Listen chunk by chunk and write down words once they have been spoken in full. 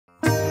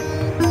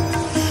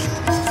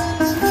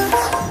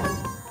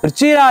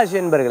விருச்சிகராசி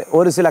என்பர்களே,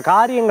 ஒரு சில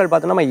காரியங்கள்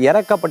பார்த்தோன்னா நம்ம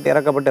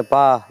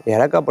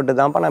இறக்கப்பட்டு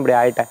தான்ப்பா நான் இப்படி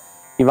ஆயிட்டேன்,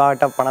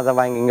 இவாட்ட பணத்தை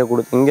வாங்கி இங்கே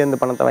கொடுத்து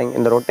இங்கேருந்து பணத்தை வாங்கி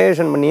இந்த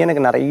ரொட்டேஷன் பண்ணி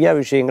எனக்கு நிறைய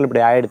விஷயங்கள்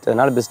இப்படி ஆகிடுது.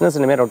 அதனால் பிஸ்னஸ்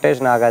இனிமேல்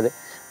ரொட்டேஷன் ஆகாது,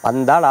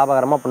 வந்தால்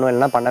லாபகரமாக பண்ணுவேன்,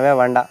 இல்லைன்னா பண்ணவே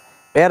வேண்டாம்,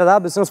 வேறு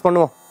ஏதாவது பிஸ்னஸ்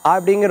பண்ணுவோம்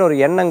அப்படிங்கிற ஒரு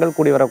எண்ணங்கள்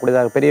கூடி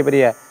வரக்கூடியதாக. பெரிய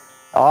பெரிய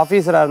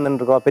ஆஃபீஸராக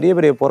இருந்துருக்கோம், பெரிய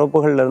பெரிய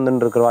பொறுப்புகளில்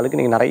இருந்துருக்கிறவர்களுக்கு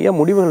நீங்கள் நிறைய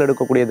முடிவுகள்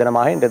எடுக்கக்கூடிய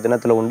தினமாக இன்றைய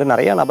தினத்தில் உண்டு.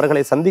 நிறைய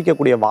நபர்களை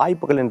சந்திக்கக்கூடிய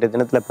வாய்ப்புகள் இன்றைய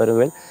தினத்தில்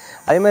பெறுவேன்.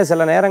 அதேமாதிரி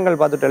சில நேரங்கள்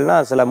பார்த்துட்டோம்னா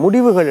சில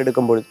முடிவுகள்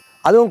எடுக்கும்பொழுது,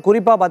 அதுவும்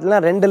குறிப்பாக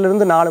பார்த்தீங்கன்னா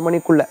 2லிருந்து 4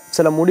 மணிக்குள்ளே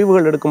சில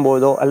முடிவுகள்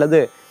எடுக்கும்போதோ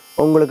அல்லது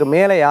உங்களுக்கு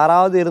மேலே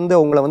யாராவது இருந்து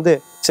உங்களை வந்து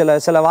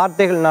சில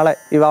வார்த்தைகள்னால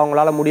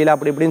அவங்களால முடியல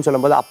அப்படி இப்படின்னு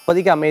சொல்லும்போது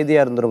அப்போதைக்கு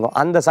அமைதியாக இருந்துருங்க.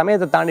 அந்த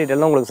சமயத்தை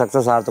தாண்டிட்டு உங்களுக்கு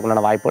சக்ஸஸ்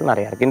ஆகிறதுக்குண்டான வாய்ப்புகள்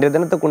நிறையா இருக்குது. இன்றைய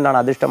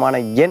தினத்துக்குண்டான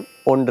அதிர்ஷ்டமான எண்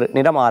 1,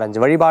 நிறம்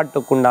ஆரஞ்சு.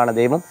 வழிபாட்டுக்குண்டான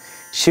தெய்வம்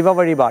சிவ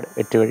வழிபாடு,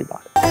 வெற்றி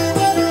வழிபாடு.